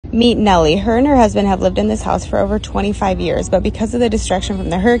Meet Nellie. Her and her husband have lived in this house for over 25 years, but because of the destruction from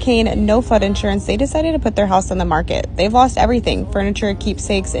the hurricane, no flood insurance, they decided to put their house on the market. They've lost everything, furniture,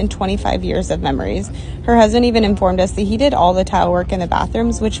 keepsakes, and 25 years of memories. Her husband even informed us that he did all the tile work in the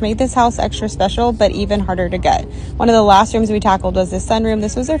bathrooms, which made this house extra special, but even harder to get. One of the last rooms we tackled was the sunroom.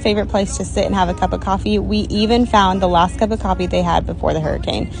 This was their favorite place to sit and have a cup of coffee. We even found the last cup of coffee they had before the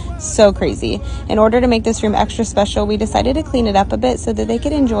hurricane. So crazy. In order to make this room extra special, we decided to clean it up a bit so that they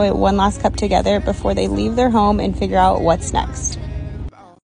could enjoy one last cup together before they leave their home and figure out what's next.